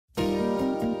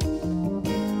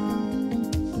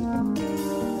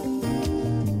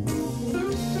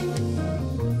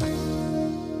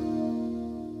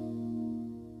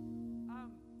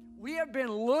have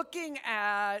been looking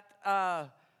at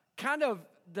kind of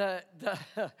the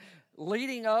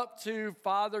leading up to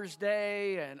Father's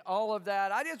Day and all of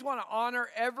that. I just want to honor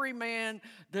every man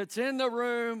that's in the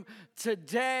room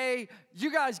today.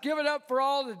 You guys give it up for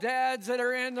all the dads that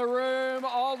are in the room,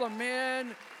 all the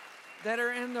men that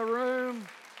are in the room.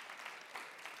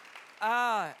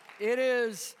 It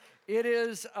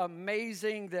is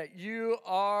amazing that you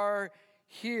are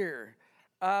here.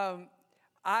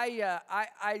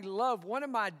 I love one of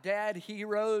my dad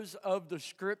heroes of the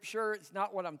scripture. It's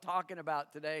not what I'm talking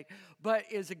about today, but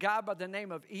is a guy by the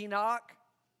name of Enoch.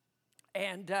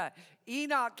 And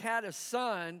Enoch had a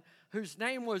son whose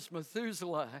name was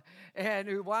Methuselah, and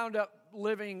who wound up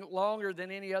living longer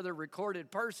than any other recorded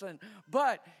person.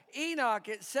 But Enoch,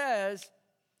 it says,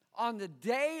 on the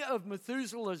day of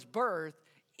Methuselah's birth,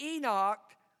 Enoch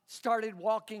started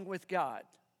walking with God.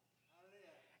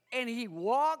 And he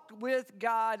walked with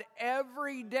God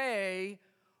every day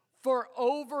for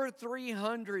over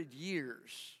 300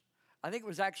 years. I think it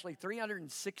was actually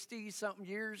 360-something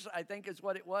years, I think is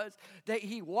what it was, that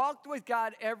he walked with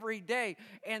God every day.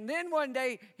 And then one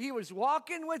day he was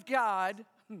walking with God,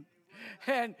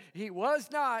 and he was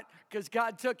not, because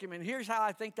God took him. And here's how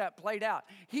I think that played out.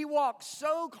 He walked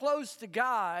so close to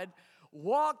God,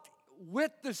 walked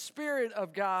with the Spirit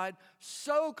of God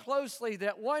so closely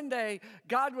that one day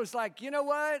God was like, you know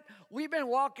what? We've been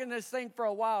walking this thing for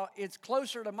a while. It's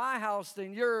closer to my house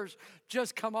than yours.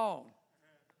 Just come on.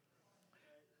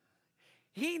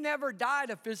 He never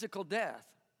died a physical death.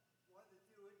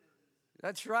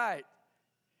 That's right.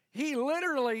 He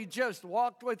literally just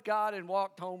walked with God and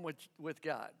walked home with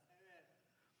God.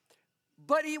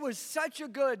 But he was such a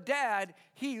good dad,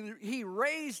 he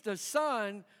raised a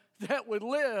son that would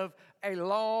live a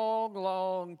long,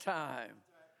 long time.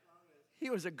 He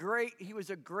was a great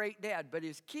dad, but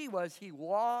his key was he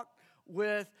walked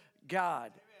with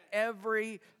God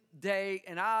every day.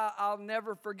 And I'll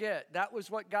never forget, that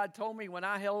was what God told me when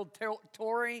I held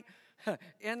Tori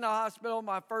in the hospital,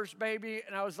 my first baby,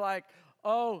 and I was like,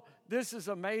 oh, this is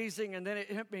amazing. And then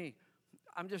it hit me.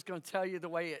 I'm just going to tell you the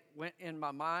way it went in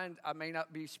my mind. I may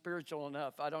not be spiritual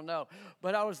enough. I don't know.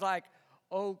 But I was like,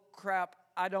 oh, crap,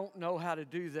 I don't know how to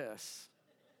do this.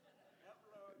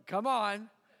 Come on.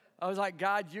 I was like,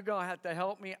 God, you're going to have to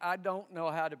help me. I don't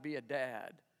know how to be a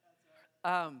dad.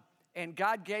 And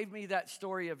God gave me that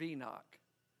story of Enoch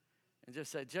and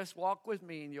just said, just walk with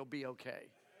me and you'll be okay.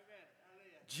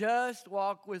 Just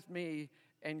walk with me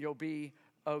and you'll be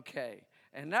okay.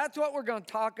 And that's what we're going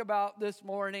to talk about this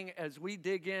morning as we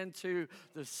dig into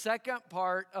the second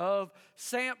part of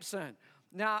Samson.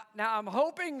 Now I'm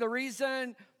hoping the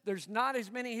reason there's not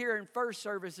as many here in first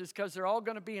service is because they're all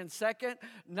going to be in second,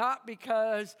 not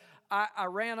because I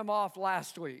ran them off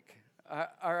last week.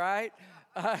 All right?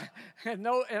 And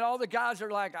all the guys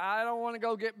are like, I don't want to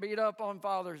go get beat up on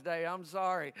Father's Day. I'm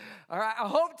sorry. All right. I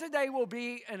hope today will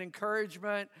be an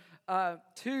encouragement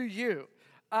to you.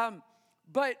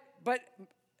 But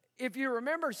if you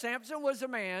remember, Samson was a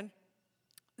man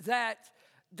that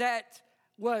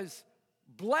was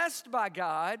blessed by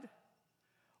God,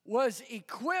 was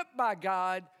equipped by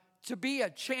God to be a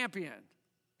champion.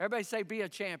 Everybody say, be a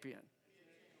champion.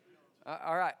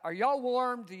 All right. Are y'all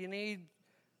warm? Do you need...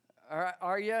 All right,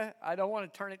 are you? I don't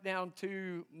want to turn it down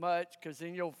too much because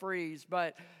then you'll freeze.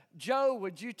 But Joe,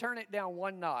 would you turn it down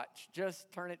one notch? Just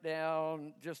turn it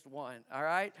down just one. All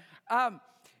right.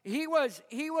 He was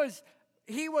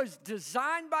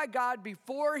designed by God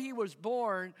before he was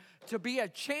born to be a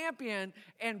champion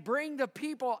and bring the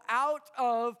people out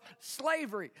of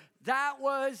slavery. That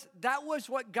was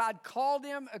what God called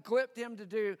him, equipped him to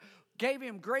do, gave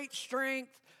him great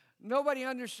strength. Nobody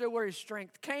understood where his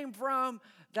strength came from.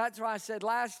 That's why I said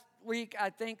last week, I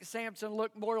think Samson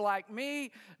looked more like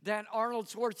me than Arnold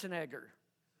Schwarzenegger.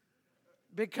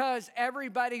 Because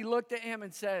everybody looked at him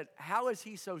and said, how is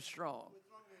he so strong?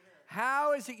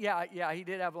 How is he? Yeah, he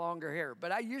did have longer hair.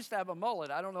 But I used to have a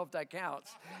mullet. I don't know if that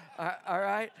counts. All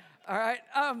right.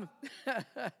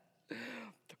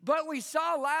 But we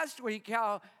saw last week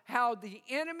how the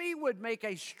enemy would make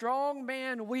a strong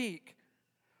man weak.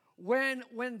 When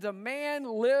the man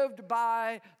lived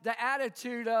by the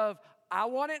attitude of, I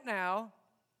want it now,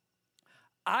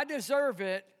 I deserve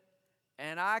it,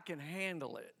 and I can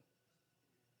handle it.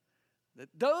 That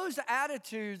those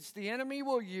attitudes the enemy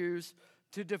will use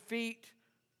to defeat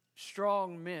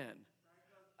strong men.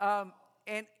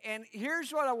 And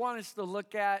here's what I want us to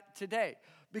look at today.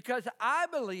 Because I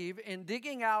believe in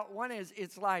digging out, one is,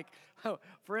 it's like, a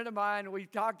friend of mine, we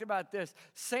talked about this.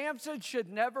 Samson should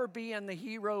never be in the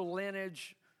hero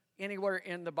lineage anywhere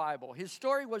in the Bible. His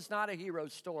story was not a hero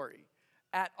story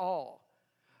at all.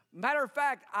 Matter of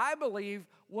fact, I believe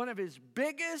one of his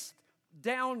biggest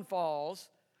downfalls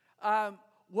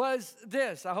was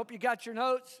this. I hope you got your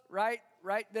notes, right?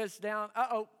 Write this down.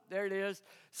 There it is.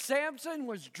 Samson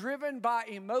was driven by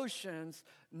emotions,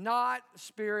 not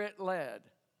spirit-led.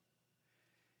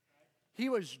 He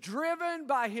was driven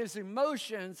by his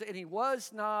emotions, and he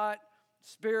was not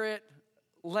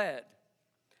spirit-led.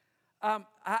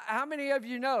 How many of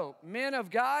you know, men of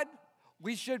God,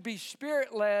 we should be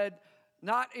spirit-led,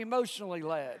 not emotionally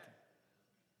led?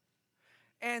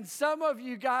 And some of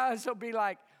you guys will be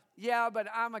like, yeah, but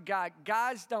I'm a guy.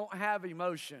 Guys don't have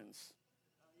emotions.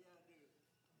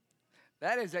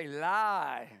 That is a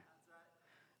lie.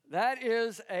 That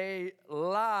is a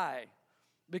lie.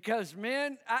 Because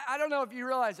men, I don't know if you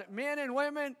realize it, men and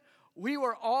women, we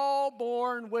were all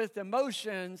born with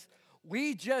emotions.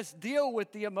 We just deal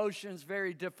with the emotions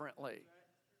very differently.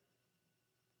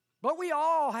 But we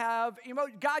all have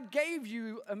emotions. God gave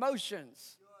you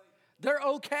emotions. They're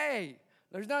okay.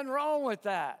 There's nothing wrong with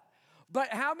that. But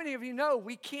how many of you know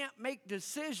we can't make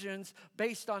decisions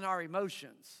based on our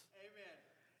emotions?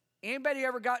 Amen. Anybody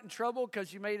ever got in trouble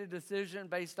because you made a decision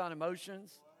based on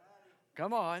emotions?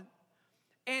 Come on.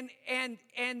 And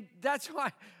that's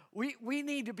why we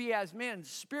need to be, as men,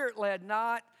 spirit-led,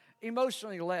 not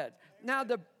emotionally led. Now,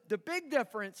 the big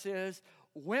difference is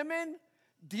women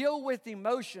deal with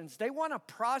emotions. They want to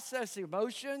process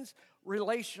emotions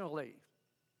relationally.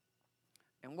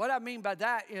 And what I mean by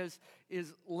that is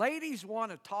ladies want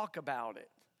to talk about it.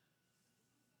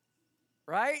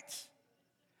 Right?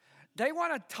 They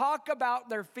want to talk about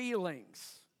their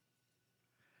feelings.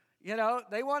 You know,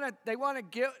 they want to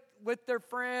get with their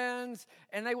friends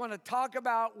and they want to talk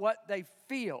about what they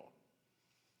feel.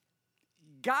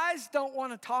 Guys don't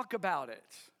want to talk about it.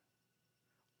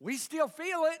 We still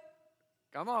feel it.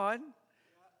 Come on.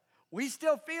 We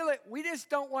still feel it. We just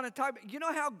don't want to talk. You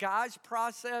know how guys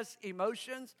process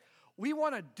emotions? We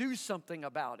want to do something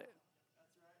about it.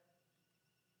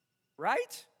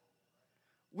 Right?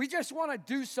 We just want to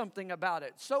do something about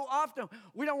it. So often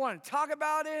we don't want to talk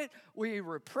about it. We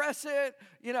repress it.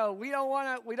 You know, we don't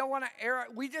want to air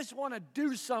it. We just want to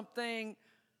do something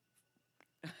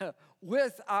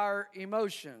with our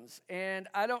emotions. And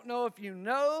I don't know if you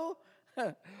know,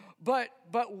 but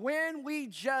when we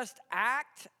just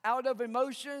act out of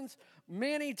emotions,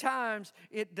 many times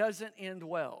it doesn't end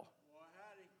well.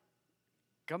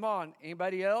 Come on,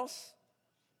 anybody else?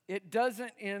 It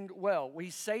doesn't end well. We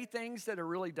say things that are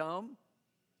really dumb.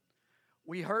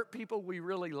 We hurt people we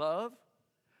really love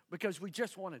because we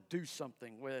just want to do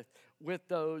something with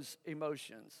those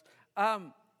emotions.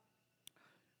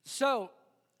 So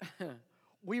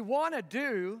we want to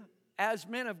do, as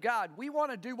men of God, we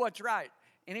want to do what's right.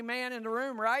 Any man in the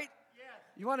room, right? Yes.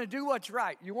 You want to do what's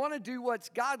right. You want to do what's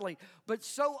godly. But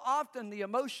so often the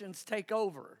emotions take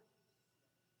over.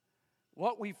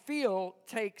 What we feel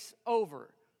takes over.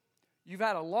 You've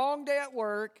had a long day at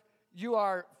work. You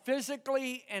are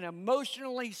physically and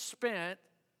emotionally spent.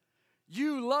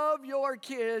 You love your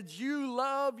kids. You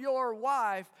love your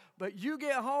wife. But you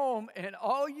get home and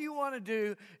all you want to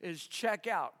do is check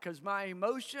out because my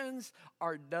emotions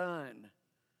are done.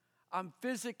 I'm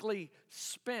physically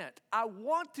spent. I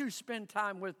want to spend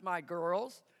time with my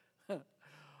girls.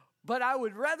 But I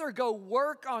would rather go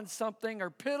work on something or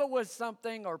piddle with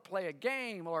something or play a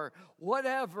game or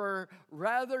whatever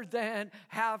rather than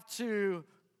have to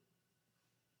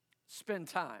spend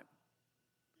time.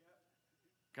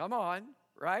 Come on,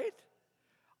 right?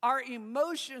 Our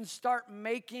emotions start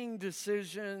making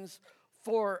decisions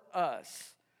for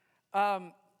us.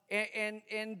 And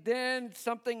then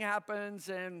something happens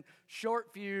and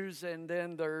short fuse and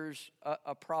then there's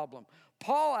a problem.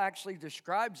 Paul actually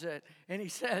describes it, and he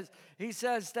says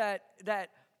that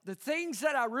the things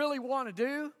that I really want to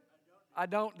do, I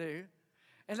don't do.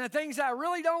 And the things I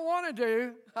really don't want to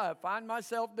do, I find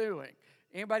myself doing.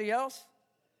 Anybody else?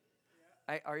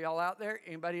 Are y'all out there?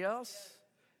 Anybody else?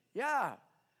 Yeah.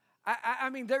 I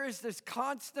mean, there is this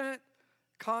constant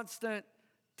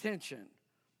tension.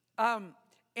 And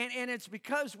it's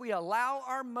because we allow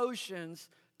our emotions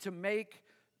to make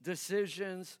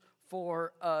decisions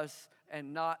for us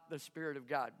and not the Spirit of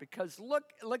God. Because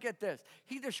look at this.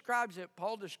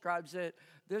 Paul describes it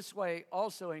this way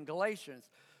also in Galatians.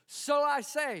 So I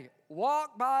say,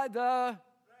 walk by the,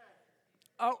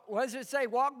 what does it say?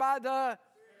 Walk by the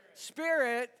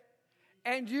Spirit,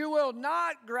 and you will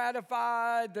not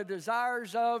gratify the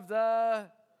desires of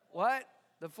the, what?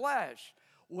 The flesh.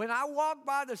 When I walk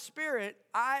by the Spirit,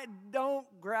 I don't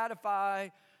gratify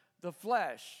the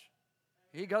flesh.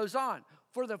 He goes on.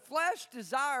 For the flesh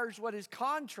desires what is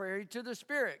contrary to the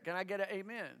Spirit. Can I get an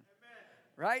amen? Amen.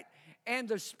 Right? And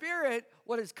the Spirit,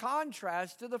 what is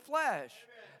contrast to the flesh?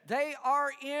 They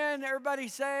are in, everybody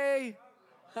say,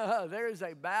 there's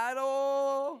a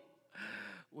battle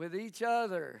with each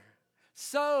other.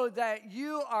 So that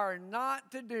you are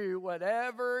not to do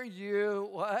whatever you,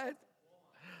 what?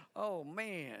 Oh,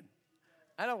 man.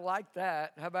 I don't like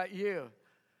that. How about you?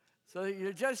 So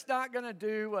you're just not going to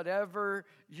do whatever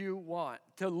you want.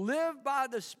 To live by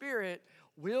the Spirit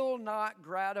will not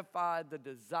gratify the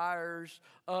desires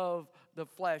of the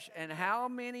flesh. And how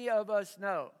many of us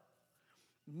know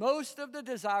most of the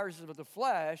desires of the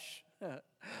flesh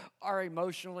are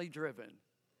emotionally driven?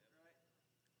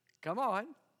 Come on.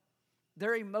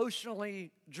 They're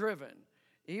emotionally driven,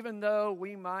 even though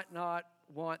we might not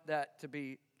want that to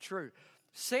be true.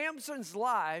 Samson's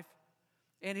life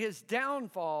and his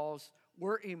downfalls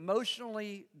were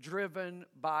emotionally driven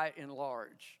by and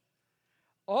large.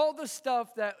 All the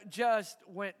stuff that just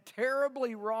went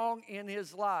terribly wrong in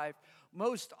his life,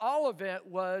 most all of it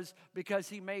was because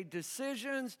he made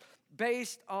decisions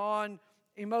based on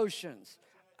emotions,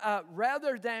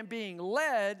 rather than being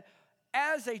led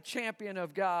as a champion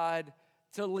of God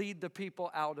to lead the people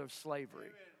out of slavery.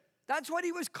 Amen. That's what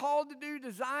he was called to do,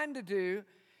 designed to do.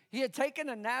 He had taken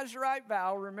a Nazirite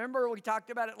vow. Remember, we talked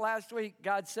about it last week.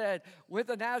 God said, with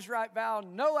a Nazirite vow,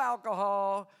 no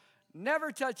alcohol,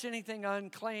 never touch anything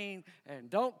unclean, and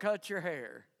don't cut your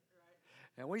hair.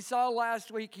 And we saw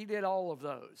last week he did all of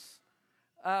those.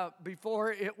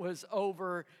 Before it was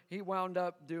over, he wound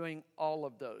up doing all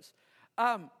of those.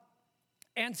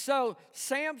 And so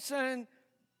Samson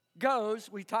goes,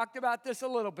 we talked about this a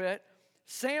little bit.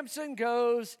 Samson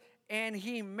goes and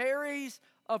he marries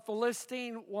a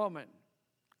Philistine woman.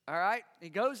 All right? He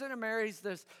goes and marries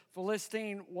this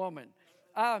Philistine woman.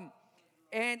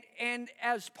 And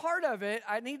as part of it,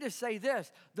 I need to say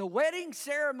this. The wedding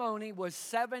ceremony was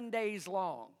 7 days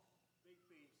long.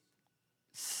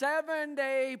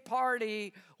 7-day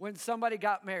party when somebody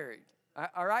got married.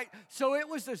 All right? So it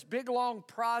was this big, long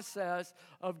process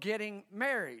of getting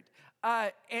married.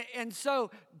 And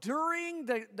so during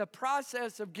the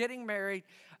process of getting married,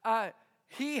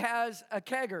 he has a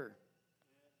kegger.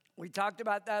 We talked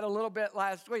about that a little bit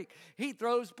last week. He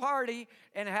throws a party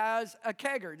and has a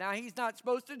kegger. Now, he's not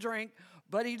supposed to drink,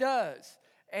 but he does.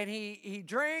 And he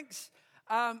drinks.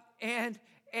 And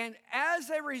as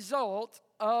a result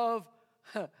of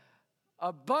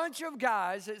a bunch of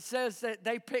guys, it says that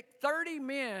they picked 30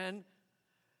 men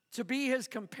to be his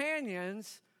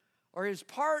companions or his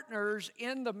partners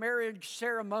in the marriage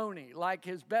ceremony, like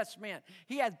his best men.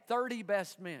 He had 30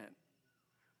 best men,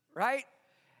 right?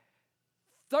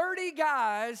 30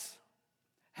 guys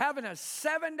having a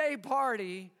 7-day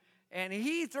party, and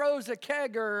he throws a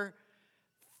kegger,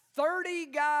 30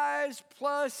 guys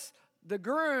plus the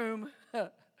groom,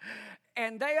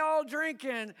 and they all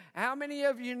drinking. How many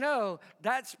of you know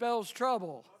that spells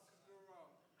trouble?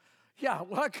 Yeah,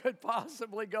 what could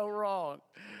possibly go wrong?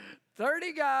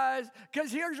 30 guys,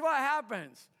 because here's what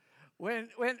happens. When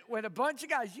a bunch of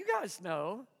guys, you guys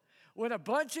know, when a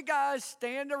bunch of guys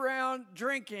stand around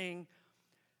drinking,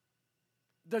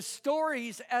 the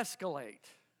stories escalate.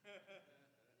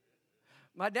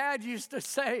 My dad used to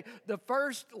say, the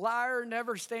first liar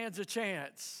never stands a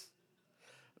chance.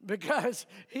 Because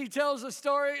he tells a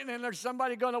story and then there's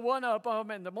somebody going to one-up him,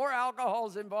 and the more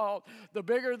alcohol's involved, the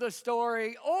bigger the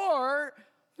story. Or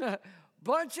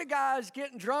bunch of guys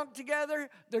getting drunk together,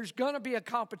 there's going to be a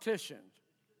competition.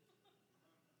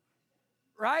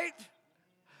 Right?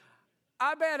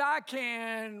 I bet I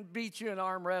can beat you in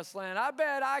arm wrestling. I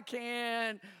bet I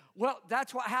can. Well,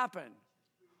 that's what happened.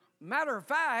 Matter of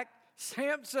fact,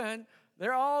 Samson,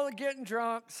 they're all getting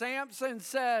drunk. Samson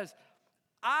says,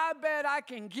 I bet I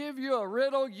can give you a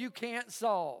riddle you can't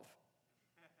solve.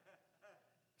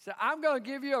 So I'm going to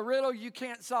give you a riddle you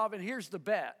can't solve, and here's the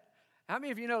bet. How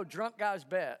many of you know drunk guys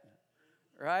bet?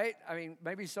 Right? I mean,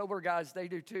 maybe sober guys, they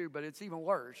do too, but it's even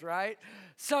worse, right?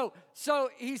 So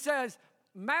he says,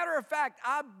 matter of fact,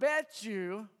 I bet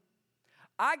you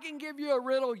I can give you a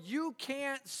riddle you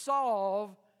can't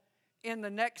solve in the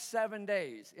next 7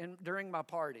 days during my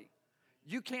party.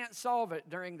 You can't solve it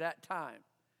during that time.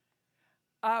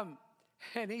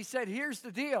 And he said, here's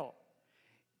the deal.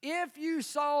 If you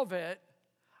solve it,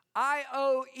 I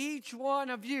owe each one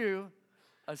of you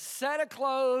a set of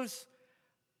clothes,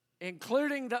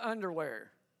 including the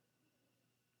underwear.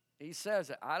 He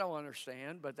says it. I don't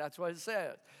understand, but that's what it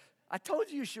says. I told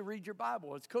you should read your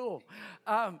Bible. It's cool.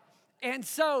 And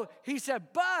so he said,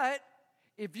 but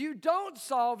if you don't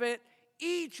solve it,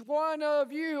 each one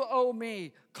of you owe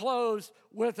me clothes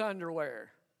with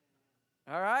underwear.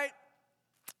 All right?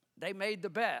 They made the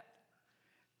bet.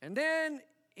 And then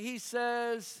he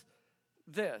says,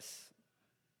 this.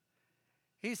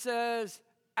 He says,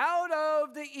 out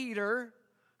of the eater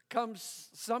comes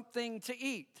something to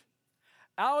eat.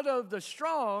 Out of the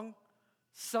strong,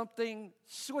 something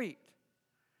sweet.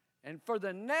 And for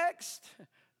the next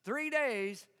 3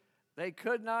 days, they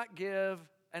could not give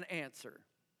an answer.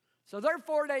 So they're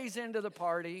 4 days into the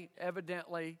party,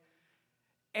 evidently,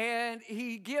 and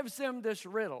he gives them this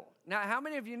riddle. Now, how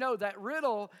many of you know that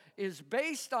riddle is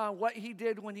based on what he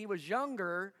did when he was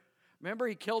younger? Remember,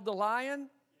 he killed the lion,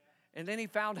 and then he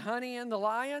found honey in the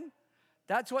lion?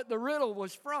 That's what the riddle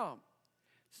was from.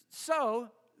 So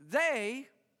they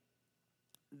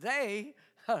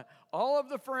all of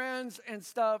the friends and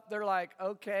stuff, they're like,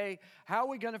 okay, how are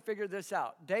we going to figure this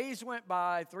out? Days went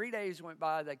by, 3 days went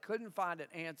by, they couldn't find an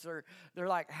answer. They're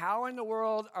like, how in the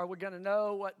world are we going to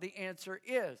know what the answer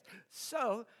is?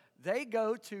 So they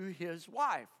go to his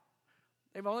wife.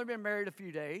 They've only been married a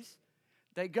few days.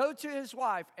 They go to his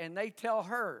wife and they tell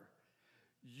her,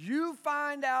 you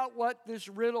find out what this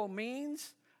riddle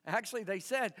means? Actually, they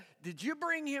said, did you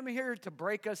bring him here to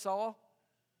break us all?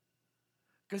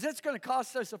 Because it's going to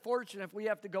cost us a fortune if we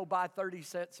have to go buy 30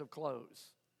 sets of clothes.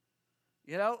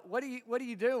 You know, what are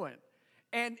you doing?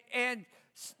 And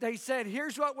they said,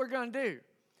 here's what we're going to do.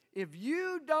 If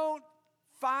you don't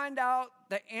find out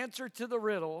the answer to the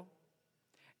riddle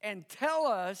and tell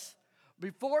us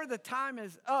before the time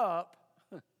is up,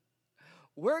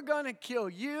 we're going to kill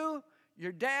you,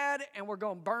 your dad, and we're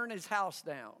going to burn his house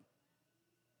down.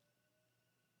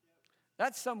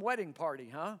 That's some wedding party,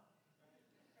 huh?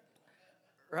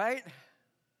 Right?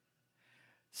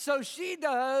 So she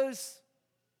does,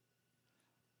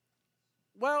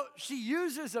 well, she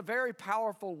uses a very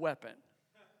powerful weapon.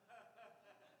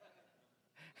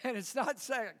 And it's not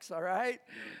sex, all right?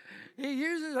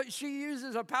 She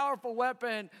uses a powerful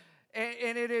weapon,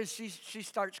 and it is, she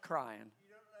starts crying.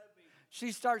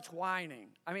 She starts whining.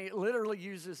 I mean, it literally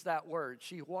uses that word.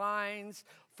 She whines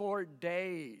for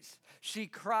days. She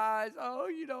cries, oh,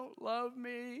 you don't love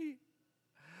me.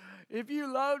 If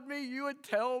you loved me, you would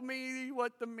tell me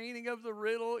what the meaning of the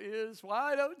riddle is.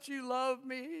 Why don't you love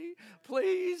me?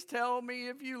 Please tell me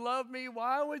if you love me.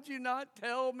 Why would you not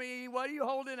tell me? What are you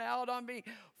holding out on me?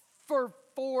 For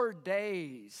 4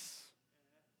 days,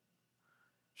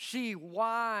 she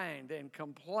whined and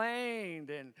complained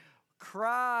and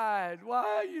cried.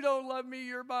 Why you don't love me?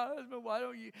 You're my husband. Why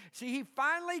don't you? See, he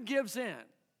finally gives in.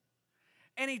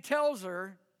 And he tells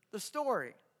her the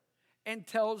story and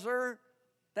tells her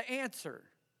the answer.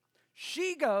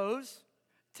 She goes,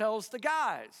 tells the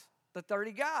guys, the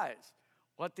 30 guys,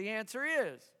 what the answer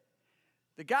is.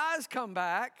 The guys come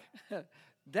back,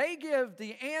 they give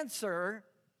the answer,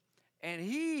 and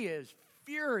he is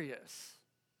furious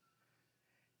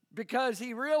because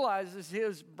he realizes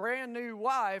his brand new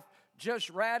wife just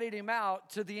ratted him out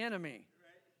to the enemy.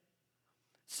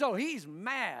 So he's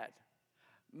mad.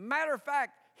 Matter of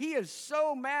fact, he is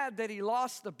so mad that he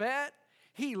lost the bet.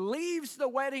 He leaves the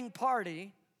wedding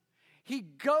party. He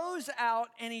goes out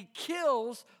and he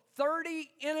kills 30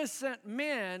 innocent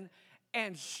men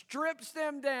and strips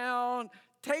them down,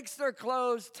 takes their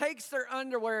clothes, takes their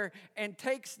underwear, and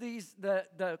takes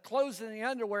the clothes and the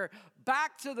underwear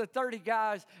back to the 30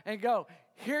 guys and go,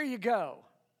 here you go.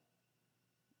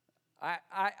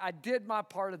 I did my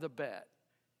part of the bet.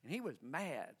 And he was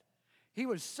mad. He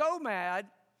was so mad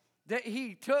that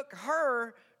he took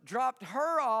her, dropped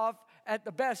her off at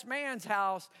the best man's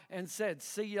house and said,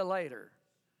 see you later.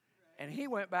 And he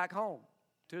went back home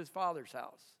to his father's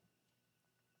house.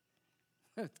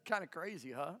 It's kind of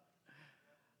crazy,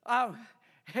 huh?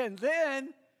 And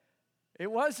then it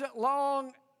wasn't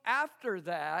long after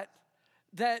that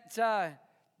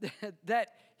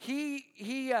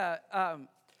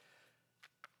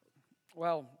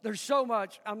well, there's so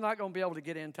much. I'm not going to be able to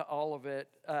get into all of it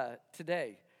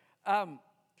today.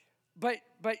 But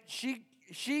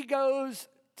she goes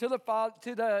to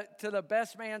the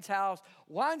best man's house,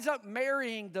 winds up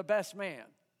marrying the best man.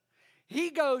 He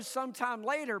goes sometime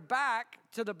later back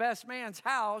to the best man's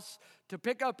house to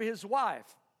pick up his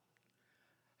wife,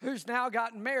 who's now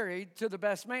gotten married to the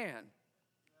best man.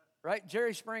 Right?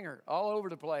 Jerry Springer, all over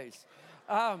the place.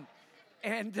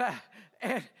 And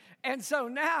so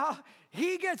now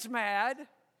he gets mad,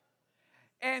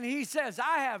 and he says,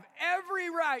 I have every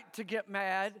right to get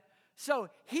mad. So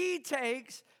he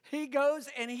goes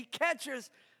and he catches,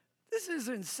 this is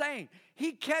insane.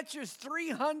 He catches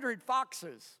 300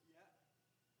 foxes.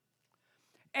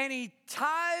 And he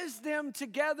ties them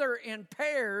together in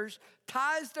pairs,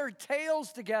 ties their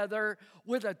tails together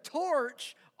with a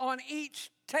torch on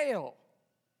each tail.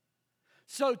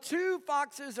 So 2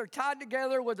 foxes are tied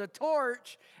together with a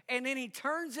torch, and then he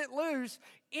turns it loose.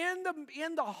 in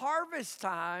the harvest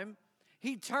time,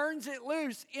 he turns it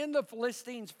loose in the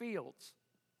Philistines' fields.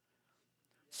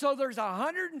 So there's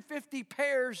 150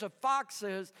 pairs of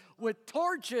foxes with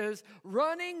torches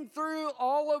running through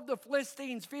all of the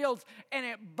Philistines' fields, and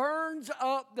it burns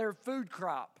up their food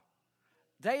crop.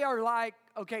 They are like,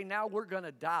 okay, now we're going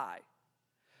to die.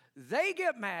 They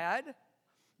get mad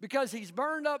because he's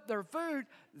burned up their food.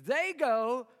 They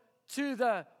go to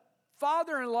the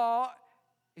father-in-law,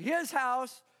 his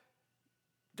house.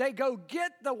 They go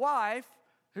get the wife,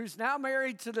 who's now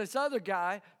married to this other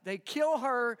guy. They kill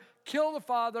her, kill the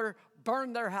father,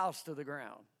 burn their house to the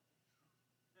ground.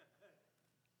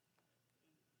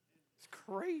 It's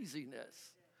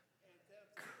craziness.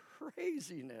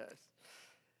 Craziness.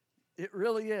 It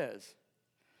really is.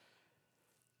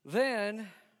 Then,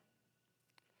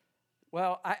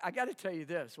 well, I got to tell you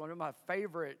this. One of my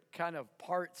favorite kind of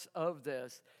parts of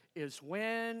this is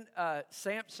when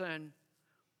Samson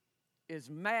is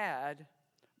mad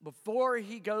before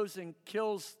he goes and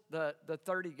kills the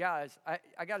 30 guys.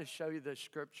 I got to show you the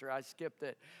scripture. I skipped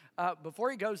it. Before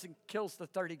he goes and kills the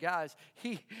 30 guys,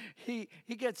 he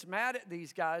gets mad at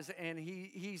these guys, and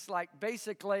he's like,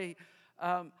 basically,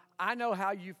 I know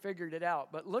how you figured it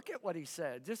out, but look at what he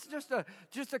said.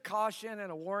 Just a caution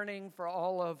and a warning for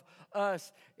all of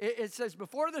us. It says,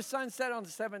 before the sun set on the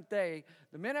seventh day,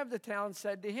 the men of the town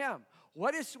said to him,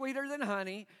 what is sweeter than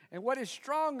honey, and what is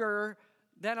stronger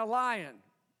than a lion?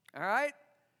 All right?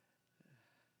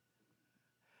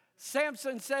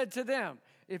 Samson said to them,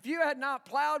 if you had not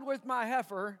plowed with my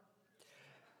heifer,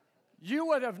 you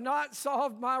would have not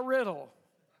solved my riddle.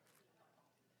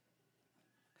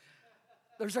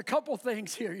 There's a couple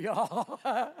things here, y'all.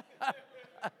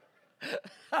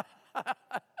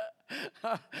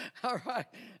 All right.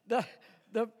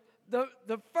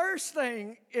 The first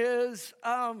thing is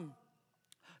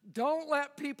don't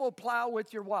let people plow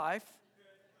with your wife.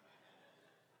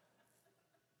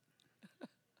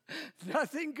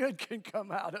 Nothing good can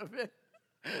come out of it.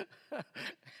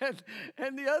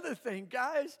 And the other thing,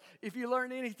 guys, if you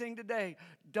learn anything today,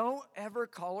 don't ever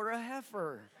call her a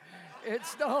heifer.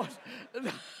 It's don't.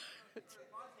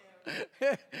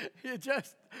 You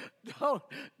just don't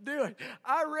do it.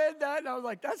 I read that and I was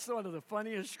like, that's one of the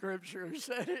funniest scriptures.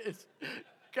 It's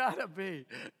gotta be.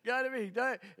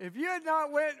 If you had not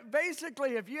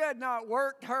if you had not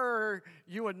worked her,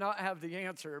 you would not have the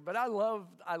answer. But I love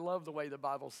the way the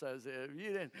Bible says it. If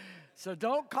you didn't, so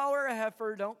don't call her a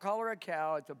heifer. Don't call her a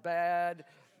cow. It's a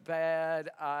bad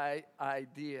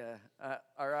idea.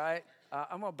 All right.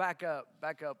 I'm gonna back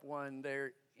up one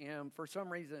there. For some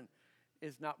reason,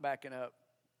 it's not backing up.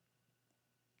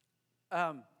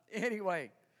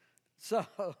 Anyway, so.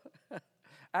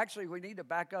 Actually, we need to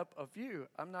back up a few.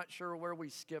 I'm not sure where we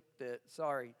skipped it.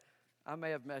 Sorry. I may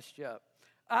have messed you up.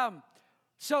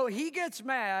 So he gets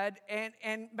mad, and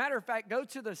matter of fact, go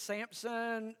to the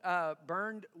Samson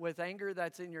burned with anger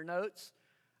that's in your notes.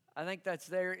 I think that's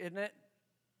there, isn't it?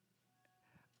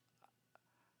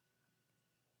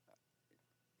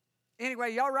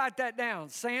 Anyway, y'all write that down.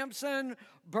 Samson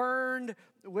burned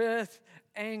with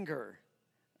anger.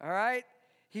 All right?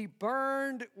 He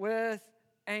burned with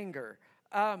anger.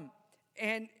 And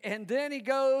then he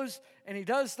goes and he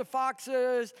does the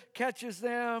foxes, catches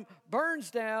them, burns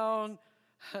down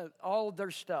all of their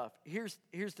stuff. Here's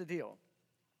the deal.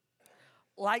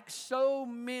 Like so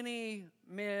many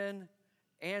men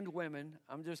and women,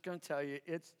 I'm just going to tell you,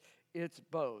 it's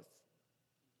both.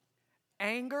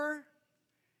 Anger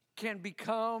can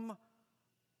become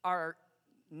our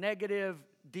negative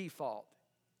default.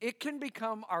 It can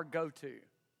become our go-to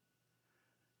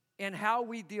in how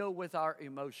we deal with our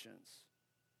emotions.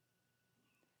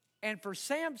 And for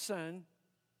Samson,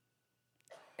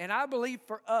 and I believe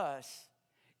for us,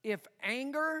 if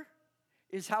anger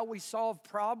is how we solve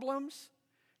problems,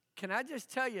 can I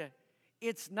just tell you,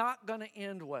 it's not going to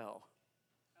end well.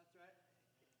 That's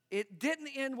right. It didn't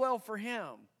end well for him,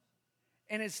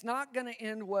 and it's not going to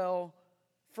end well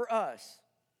for us.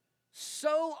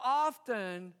 So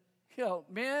often,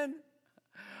 men,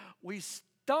 we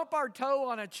stump our toe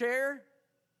on a chair,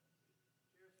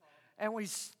 and we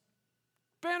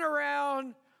spin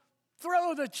around,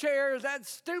 throw the chair, that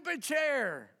stupid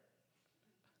chair.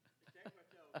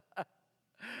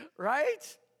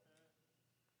 Right?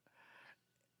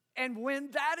 And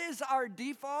when that is our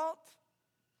default,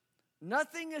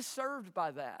 nothing is served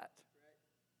by that.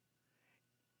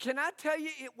 Can I tell you,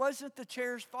 it wasn't the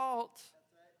chair's fault.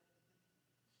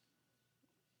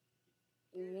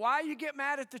 Why you get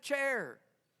mad at the chair?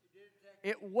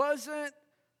 It wasn't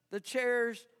the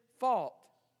chair's fault.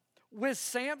 With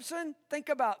Samson, think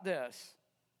about this.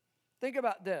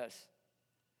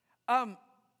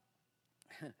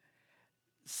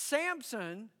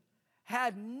 Samson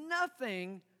had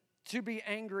nothing to be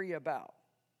angry about.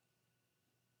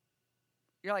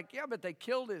 You're like, yeah, but they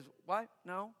killed his wife.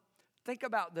 No. Think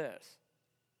about this.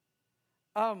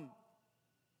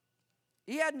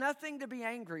 He had nothing to be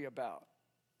angry about.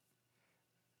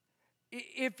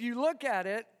 If you look at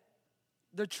it,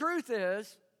 the truth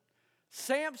is,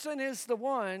 Samson is the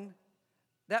one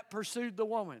that pursued the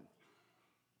woman.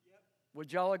 Yep.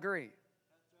 Would y'all agree? That's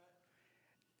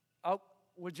right. Oh,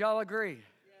 would y'all agree? Yep.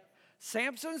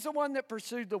 Samson's the one that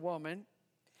pursued the woman.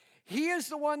 He is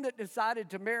the one that decided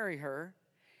to marry her.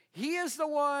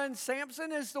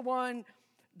 Samson is the one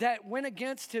that went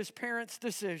against his parents'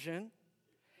 decision.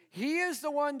 He is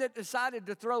the one that decided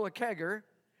to throw a kegger.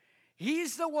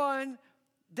 He's the one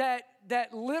that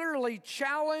literally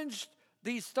challenged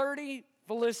these 30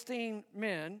 Philistine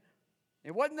men.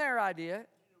 It wasn't their idea.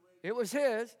 It was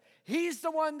his. He's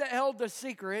the one that held the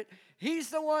secret. He's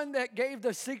the one that gave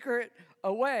the secret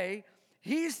away.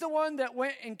 He's the one that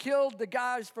went and killed the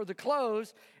guys for the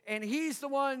clothes. And he's the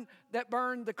one that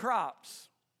burned the crops.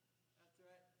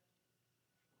 That's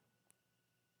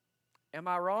right. Am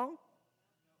I wrong?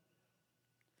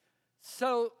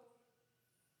 So,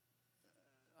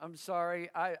 I'm sorry.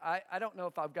 I don't know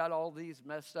if I've got all these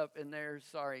messed up in there.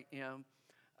 Sorry, M.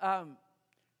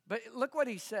 But look what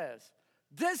he says.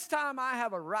 This time I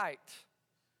have a right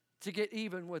to get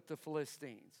even with the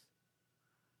Philistines.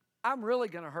 I'm really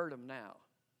going to hurt them now.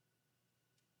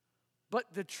 But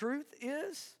the truth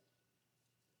is,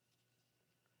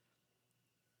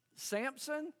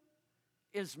 Samson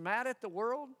is mad at the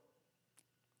world,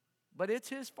 but it's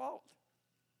his fault.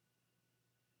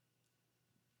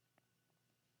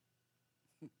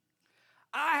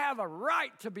 I have a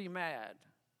right to be mad.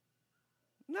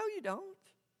 No, you don't.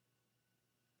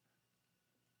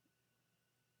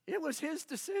 It was his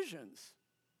decisions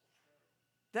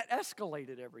that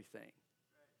escalated everything.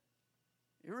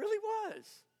 It really was.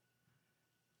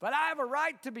 But I have a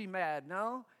right to be mad.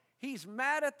 No, he's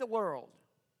mad at the world.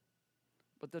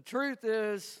 But the truth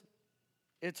is,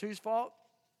 it's whose fault?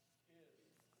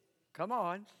 Come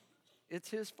on. It's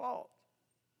his fault.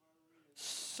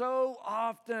 So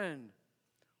often,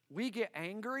 we get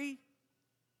angry,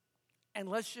 and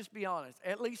let's just be honest,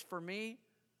 at least for me,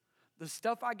 the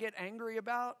stuff I get angry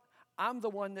about, I'm the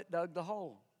one that dug the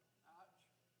hole.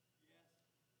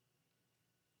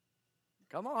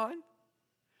 Come on.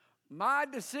 My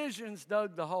decisions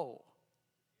dug the hole.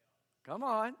 Come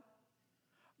on.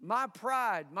 My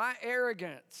pride, my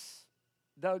arrogance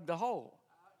dug the hole.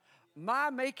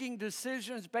 My making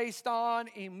decisions based on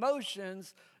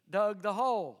emotions dug the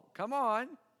hole. Come on.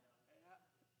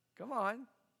 Come on.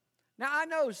 Now, I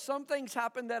know some things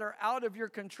happen that are out of your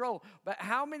control, but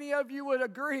how many of you would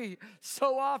agree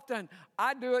so often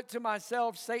I do it to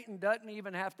myself, Satan doesn't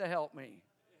even have to help me?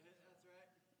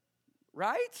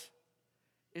 Right?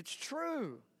 It's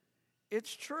true.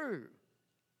 It's true.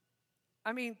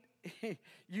 I mean,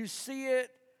 you see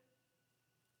it.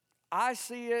 I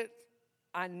see it.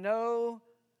 I know.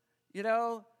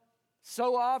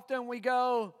 So often we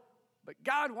go, but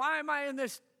God, why am I in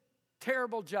this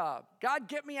terrible job? God,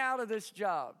 get me out of this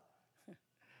job.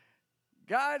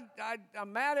 God,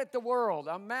 I'm mad at the world.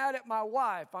 I'm mad at my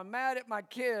wife. I'm mad at my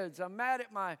kids. I'm mad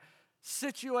at my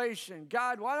situation.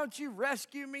 God, why don't you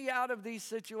rescue me out of these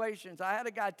situations? I had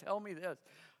a guy tell me this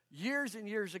years and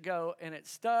years ago, and it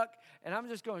stuck, and I'm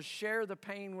just going to share the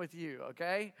pain with you,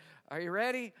 okay? Are you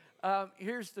ready?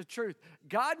 Here's the truth.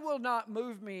 God will not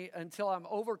move me until I'm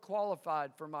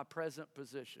overqualified for my present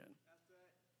position.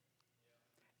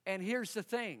 And here's the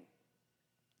thing.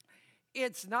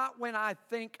 It's not when I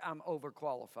think I'm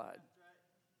overqualified.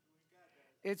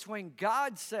 It's when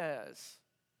God says,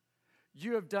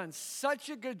 you have done such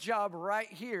a good job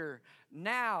right here.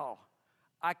 Now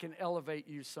I can elevate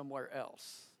you somewhere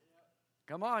else.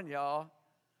 Come on, y'all.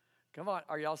 Come on.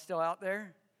 Are y'all still out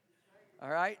there? All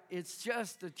right. It's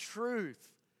just the truth.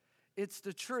 It's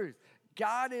the truth.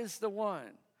 God is the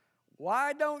one.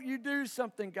 Why don't you do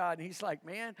something, God? And he's like,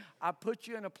 man, I put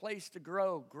you in a place to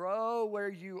grow. Grow where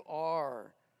you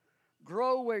are.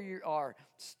 Grow where you are.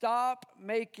 Stop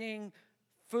making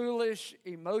foolish,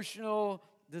 emotional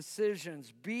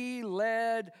decisions. Be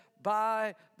led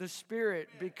by the Spirit,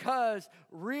 because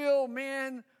real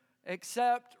men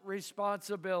accept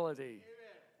responsibility.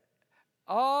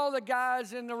 All the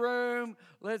guys in the room,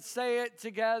 let's say it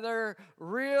together.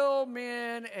 Real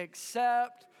men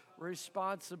accept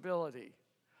responsibility.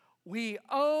 We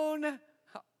own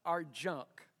our junk.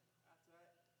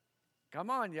 Come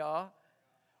on, y'all.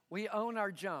 We own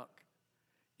our junk.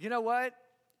 You know what?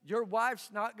 Your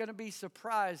wife's not going to be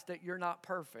surprised that you're not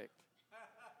perfect.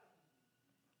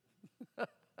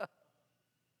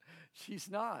 She's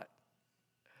not.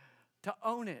 To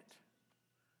own it.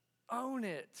 Own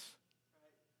it.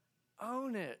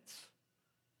 Own it.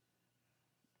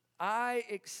 I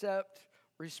accept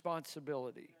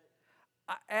responsibility.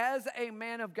 As a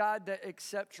man of God that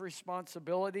accepts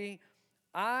responsibility,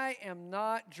 I am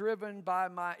not driven by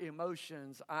my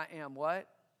emotions. I am what?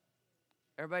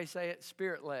 Everybody say it,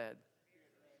 spirit-led.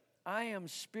 I am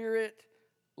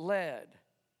spirit-led.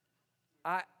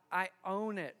 I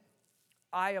own it.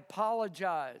 I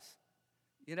apologize.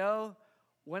 You know,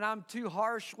 when I'm too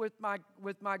harsh with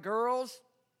my girls,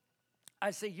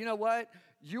 I say, you know what?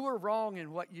 You were wrong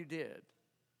in what you did.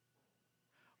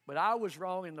 But I was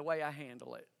wrong in the way I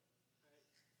handle it.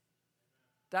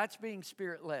 That's being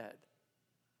spirit-led.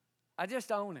 I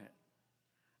just own it.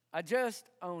 I just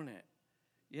own it.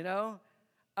 You know?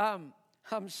 I'm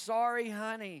sorry,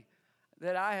 honey,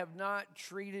 that I have not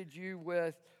treated you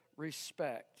with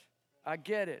respect. I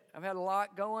get it. I've had a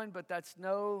lot going, but that's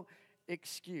no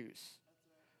excuse.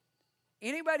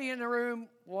 Anybody in the room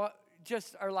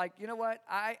just are like, you know what?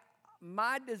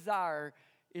 My desire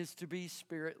is to be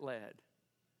spirit-led. Amen.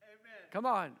 Come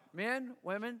on, men,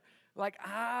 women. Like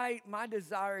my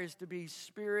desire is to be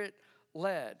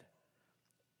spirit-led.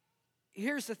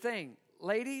 Here's the thing,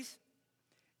 ladies.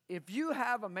 If you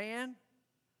have a man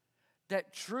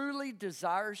that truly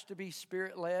desires to be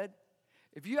spirit-led,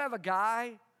 if you have a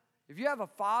guy, if you have a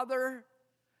father,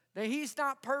 that he's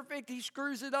not perfect, he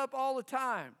screws it up all the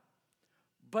time.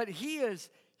 But he is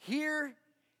here,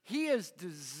 he is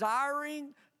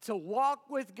desiring to walk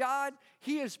with God.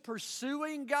 He is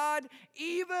pursuing God.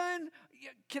 Even,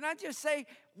 can I just say,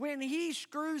 when he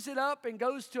screws it up and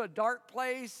goes to a dark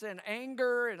place and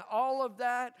anger and all of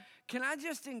that, can I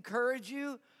just encourage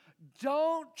you,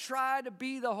 don't try to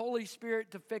be the Holy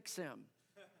Spirit to fix him.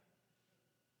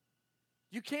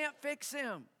 You can't fix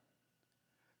him.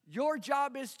 Your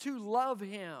job is to love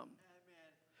him. Amen.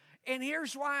 And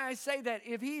here's why I say that.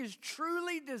 If he is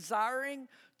truly desiring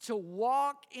to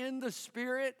walk in the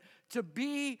Spirit, to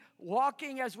be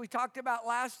walking, as we talked about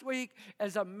last week,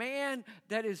 as a man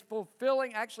that is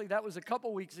fulfilling, actually that was a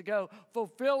couple weeks ago,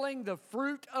 fulfilling the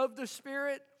fruit of the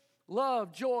Spirit,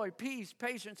 love, joy, peace,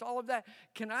 patience, all of that.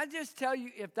 Can I just tell you,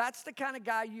 if that's the kind of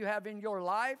guy you have in your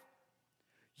life,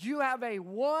 you have a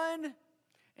 1,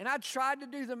 and I tried to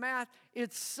do the math,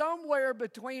 it's somewhere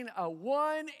between a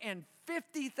 1 in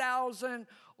 50,000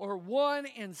 or 1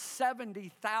 in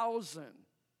 70,000.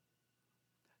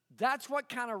 That's what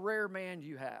kind of rare man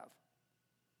you have.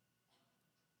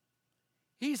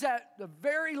 He's at the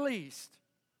very least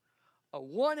a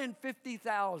 1 in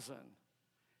 50,000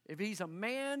 if he's a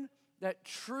man that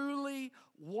truly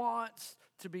wants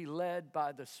to be led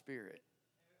by the Spirit.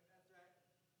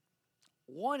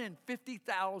 1 in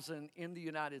 50,000 in the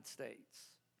United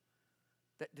States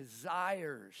that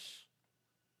desires,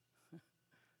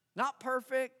 not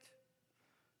perfect,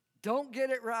 don't get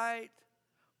it right,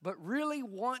 but really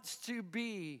wants to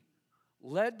be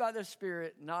led by the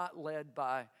Spirit, not led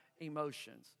by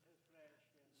emotions.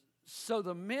 So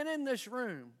the men in this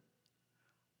room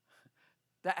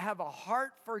that have a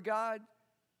heart for God,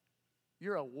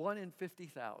 you're a 1 in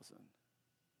 50,000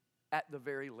 at the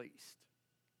very least.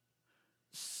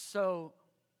 So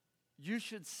you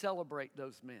should celebrate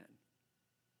those men.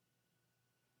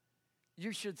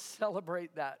 You should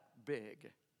celebrate that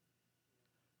big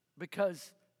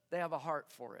because they have a heart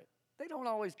for it. They don't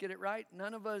always get it right.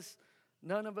 None of us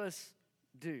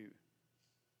do.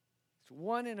 It's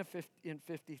 1 in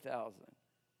 50,000.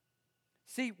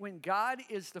 See, when God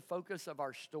is the focus of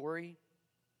our story,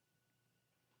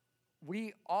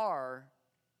 we are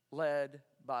led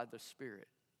by the Spirit.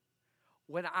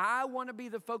 When I want to be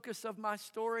the focus of my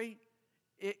story,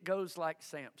 it goes like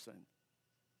Samson.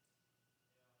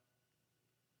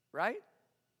 Right?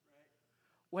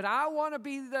 When I want to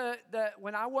be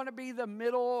the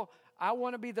middle, I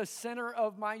want to be the center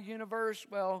of my universe,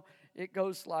 well, it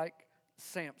goes like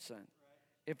Samson.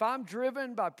 If I'm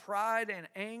driven by pride and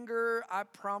anger, I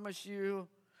promise you,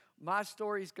 my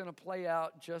story is going to play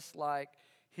out just like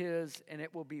his, and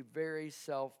it will be very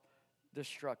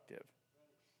self-destructive.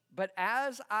 But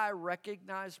as I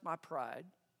recognize my pride,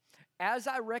 as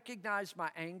I recognize my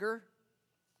anger,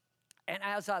 and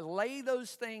as I lay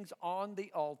those things on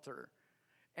the altar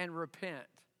and repent,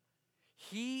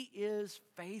 he is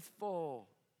faithful.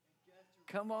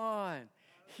 Come on.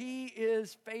 He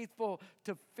is faithful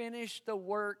to finish the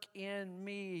work in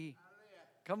me.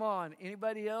 Come on.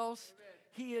 Anybody else?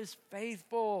 He is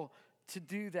faithful to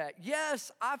do that.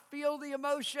 Yes, I feel the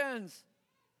emotions.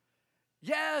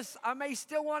 Yes, I may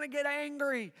still want to get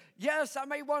angry. Yes, I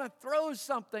may want to throw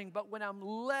something. But when I'm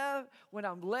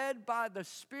led by the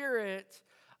Spirit,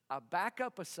 I back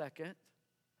up a second,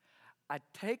 I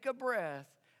take a breath,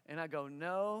 and I go,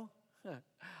 no,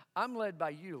 I'm led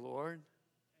by you, Lord.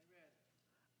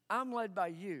 I'm led by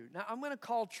you. Now, I'm going to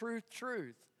call truth,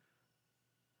 truth.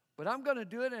 But I'm going to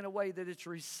do it in a way that it's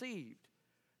received.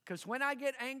 Because when I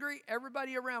get angry,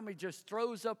 everybody around me just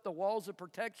throws up the walls of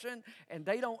protection, and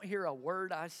they don't hear a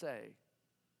word I say.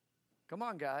 Come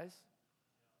on, guys.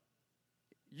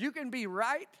 You can be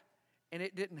right, and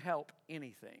it didn't help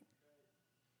anything.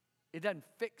 It doesn't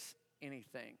fix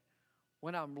anything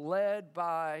when I'm led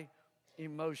by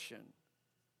emotion.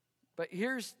 But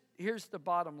here's the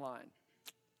bottom line.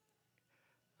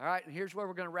 All right, and here's where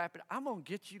we're going to wrap it. I'm going to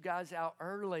get you guys out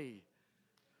early.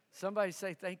 Somebody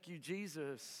say, thank you,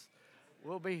 Jesus.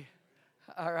 We'll be,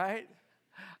 all right?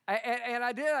 And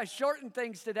I shortened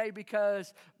things today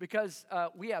because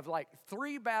we have like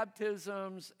 3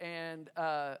 baptisms and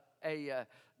the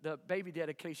baby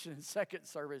dedication and second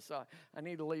service. So I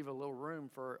need to leave a little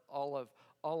room for all of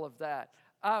that.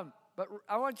 But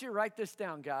I want you to write this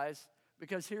down, guys,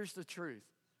 because here's the truth.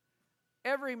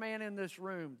 Every man in this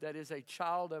room that is a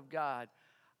child of God,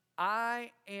 I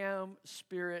am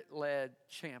Spirit-led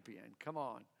champion. Come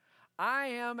on. I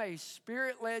am a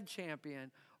Spirit-led champion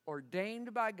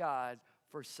ordained by God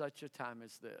for such a time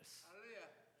as this.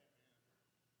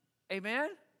 Hallelujah. Amen? Amen?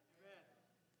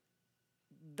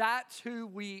 That's who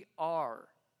we are.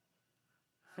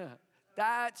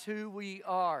 That's who we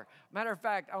are. Matter of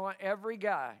fact, I want every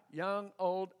guy, young,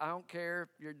 old, I don't care if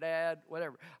you're dad,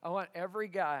 whatever. I want every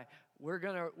guy. We're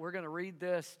gonna read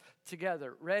this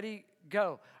together. Ready?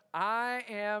 Go. I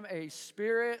am a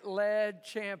Spirit-led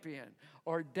champion,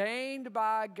 ordained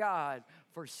by God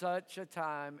for such a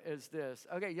time as this.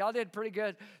 Okay, y'all did pretty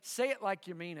good. Say it like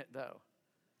you mean it, though.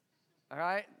 All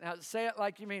right? Now say it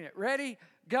like you mean it. Ready?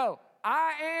 Go.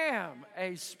 I am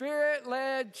a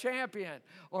Spirit-led champion,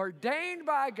 ordained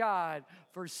by God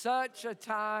for such a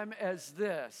time as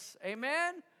this.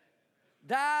 Amen?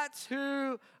 That's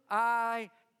who I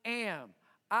am.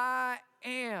 I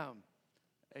am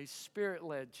a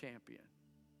Spirit-led champion.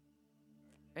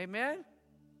 Amen?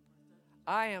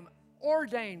 I am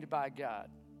ordained by God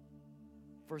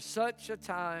for such a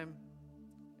time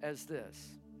as this.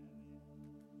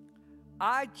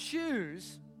 I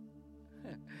choose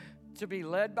to be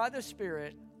led by the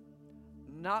Spirit,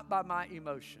 not by my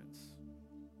emotions.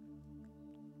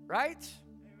 Right?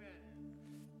 Amen.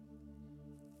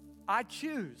 I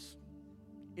choose.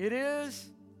 It is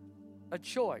a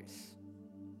choice.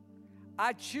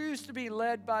 I choose to be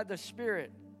led by the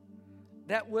Spirit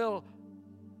that will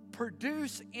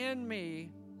produce in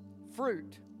me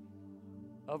fruit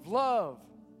of love,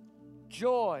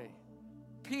 joy,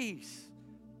 peace,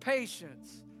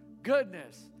 patience,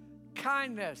 goodness,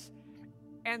 kindness,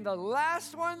 and the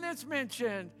last one that's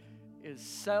mentioned is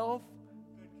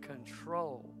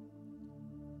self-control.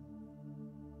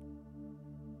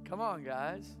 Come on,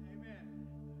 guys. Amen.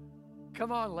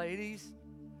 Come on, ladies.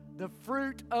 The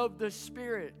fruit of the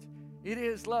Spirit. It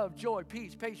is love, joy,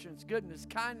 peace, patience, goodness,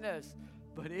 kindness,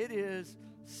 but it is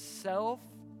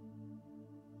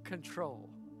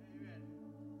self-control. Amen.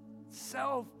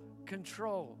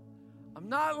 Self-control. I'm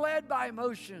not led by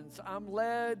emotions. I'm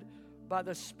led by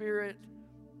the Spirit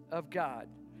of God.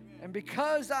 Amen. And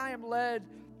because I am led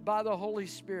by the Holy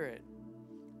Spirit,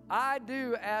 I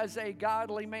do as a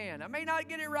godly man. I may not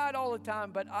get it right all the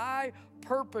time, but I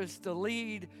purpose to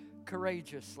lead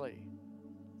courageously.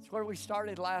 That's where we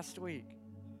started last week.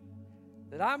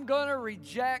 That I'm going to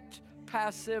reject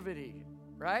passivity,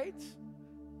 right?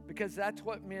 Because that's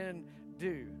what men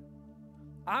do.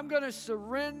 I'm going to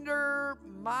surrender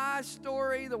my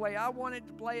story the way I want it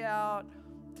to play out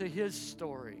to His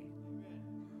story.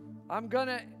 I'm going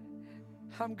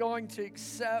to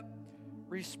accept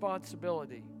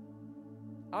responsibility.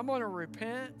 I'm going to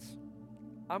repent.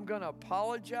 I'm going to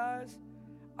apologize.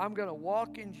 I'm going to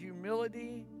walk in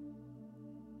humility.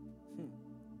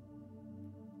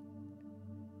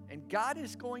 And God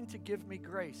is going to give me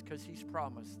grace because He's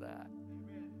promised that.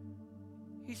 Amen.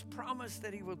 He's promised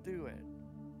that He will do it.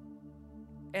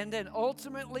 And then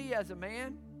ultimately, as a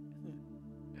man,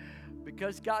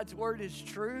 because God's word is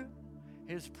true,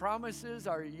 His promises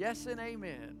are yes and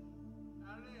amen.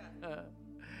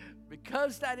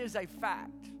 Because that is a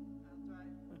fact.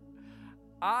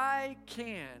 I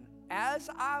can, as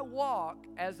I walk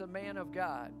as a man of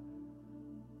God,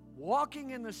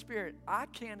 walking in the Spirit, I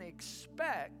can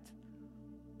expect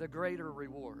the greater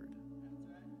reward.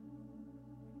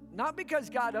 Not because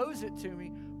God owes it to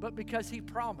me, but because He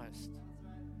promised.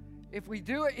 If we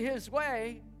do it His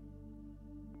way,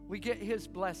 we get His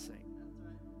blessing.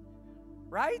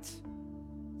 Right?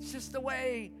 It's just the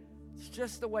way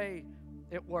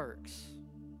It works.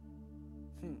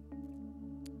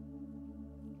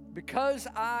 Because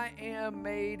I am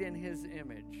made in His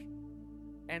image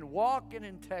and walk in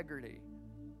integrity,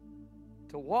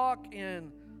 to walk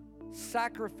in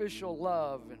sacrificial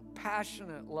love and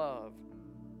passionate love.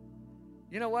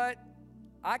 You know what?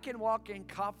 I can walk in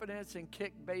confidence and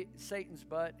kick Satan's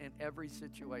butt in every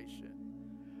situation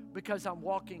because I'm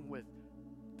walking with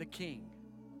the King.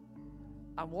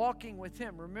 I'm walking with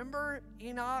Him. Remember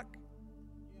Enoch?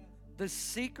 The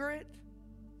secret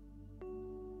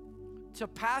to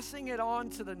passing it on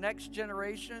to the next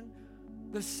generation,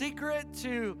 the secret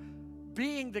to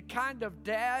being the kind of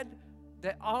dad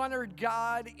that honored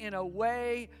God in a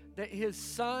way that his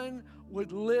son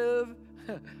would live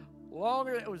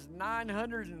longer. It was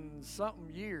 900 and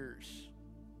something years.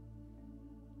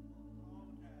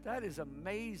 That is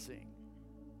amazing.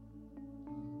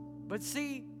 But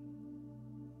see,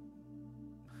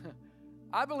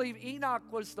 I believe Enoch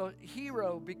was the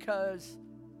hero because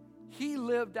he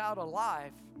lived out a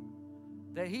life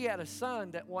that he had a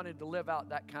son that wanted to live out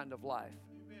that kind of life.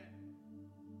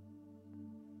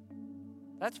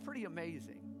 That's pretty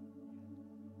amazing.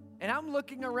 And I'm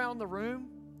looking around the room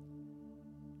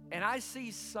and I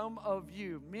see some of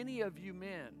you, many of you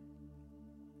men,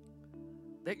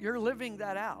 that you're living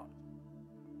that out.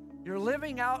 You're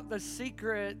living out the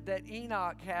secret that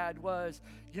Enoch had was,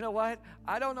 you know what?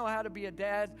 I don't know how to be a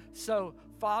dad, so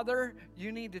Father,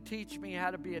 you need to teach me how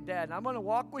to be a dad. And I'm going to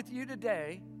walk with you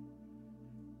today,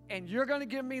 and you're going to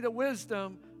give me the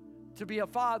wisdom to be a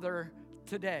father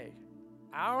today.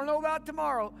 I don't know about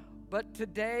tomorrow, but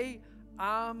today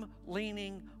I'm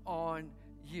leaning on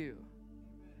you.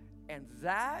 And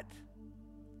that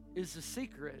is the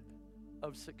secret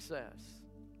of success.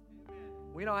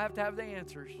 We don't have to have the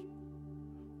answers.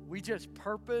 We just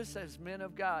purpose as men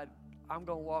of God. I'm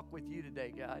going to walk with you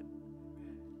today, God.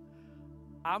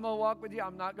 I'm going to walk with you.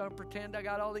 I'm not going to pretend I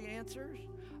got all the answers.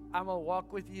 I'm going to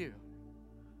walk with you.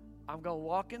 I'm going to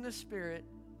walk in the Spirit,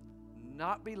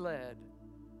 not be led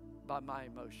by my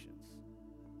emotions.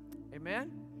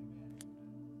 Amen?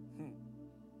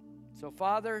 So,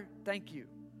 Father, thank you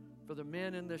for the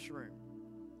men in this room.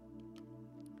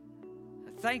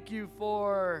 Thank you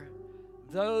for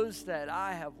those that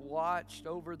I have watched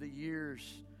over the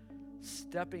years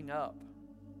stepping up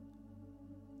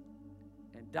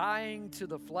and dying to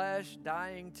the flesh,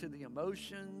 dying to the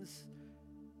emotions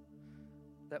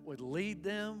that would lead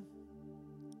them,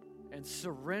 and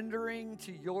surrendering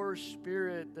to your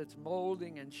Spirit that's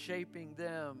molding and shaping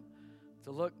them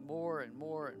to look more and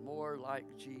more and more like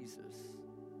Jesus.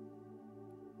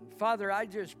 And Father, I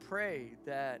just pray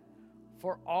that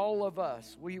for all of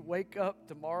us, we wake up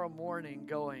tomorrow morning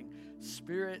going,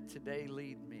 Spirit, today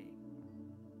lead me.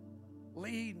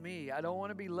 Lead me. I don't want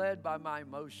to be led by my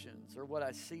emotions or what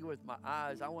I see with my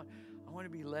eyes. I want to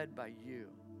be led by you.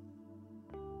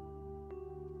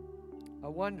 I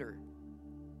wonder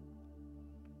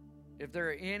if there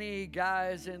are any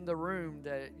guys in the room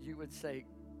that you would say,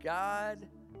 God,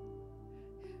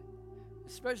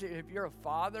 especially if you're a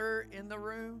father in the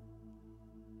room,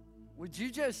 would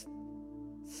you just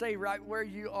say right where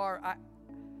you are,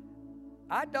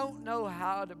 I don't know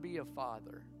how to be a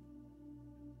father.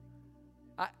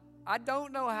 I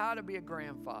don't know how to be a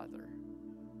grandfather.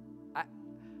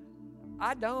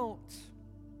 I don't.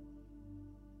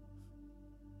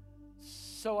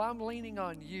 So I'm leaning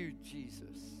on you,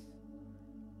 Jesus.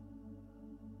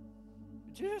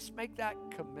 Would you just make that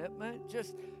commitment?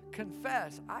 Just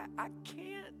confess. I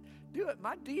can't do it.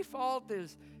 My default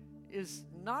is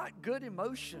not good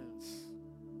emotions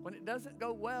when it doesn't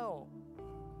go well.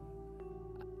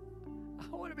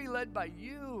 I want to be led by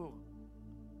you.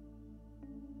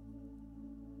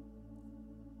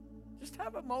 Just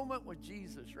have a moment with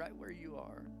Jesus right where you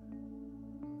are.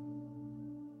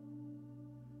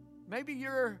 Maybe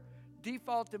your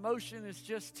default emotion is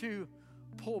just to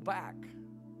pull back,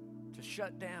 to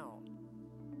shut down.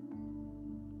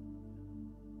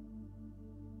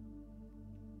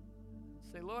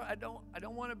 Say, Lord, I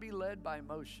don't want to be led by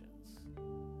emotions.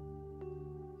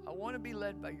 I want to be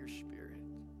led by your Spirit.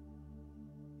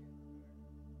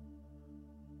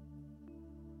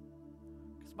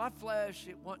 Because my flesh,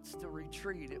 it wants to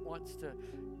retreat. It wants to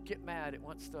get mad. It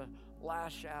wants to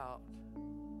lash out.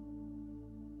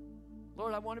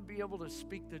 Lord, I want to be able to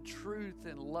speak the truth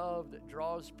and love that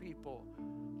draws people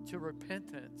to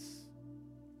repentance.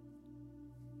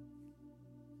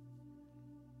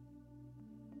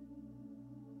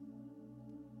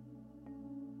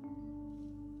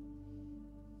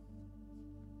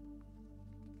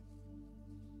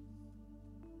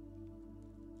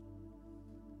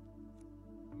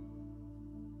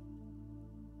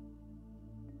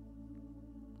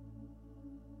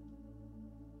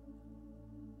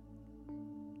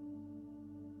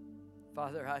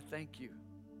 Father, I thank you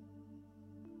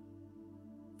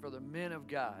for the men of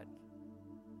God,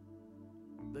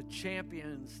 the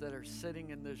champions that are sitting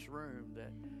in this room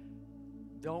that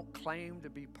don't claim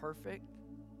to be perfect,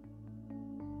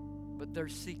 but they're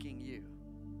seeking you.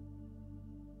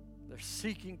 They're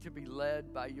seeking to be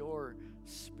led by your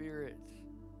Spirit.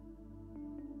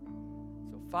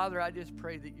 So, Father, I just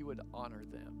pray that you would honor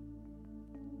them.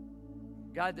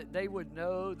 God, that they would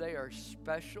know they are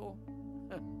special,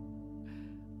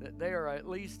 that they are at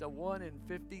least a 1 in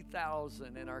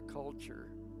 50,000 in our culture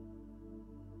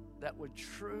that would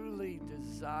truly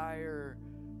desire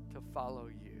to follow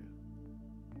you.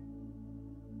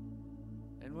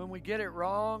 And when we get it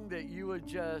wrong, that you would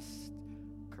just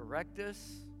correct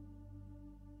us,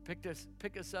 pick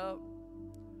us up,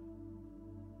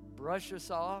 brush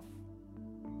us off,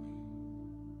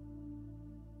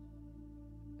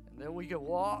 and then we can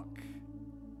walk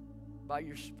by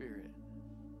your Spirit.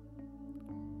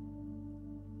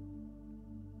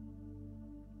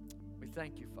 We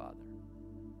thank you, Father.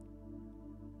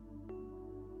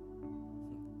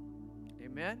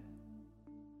 Amen.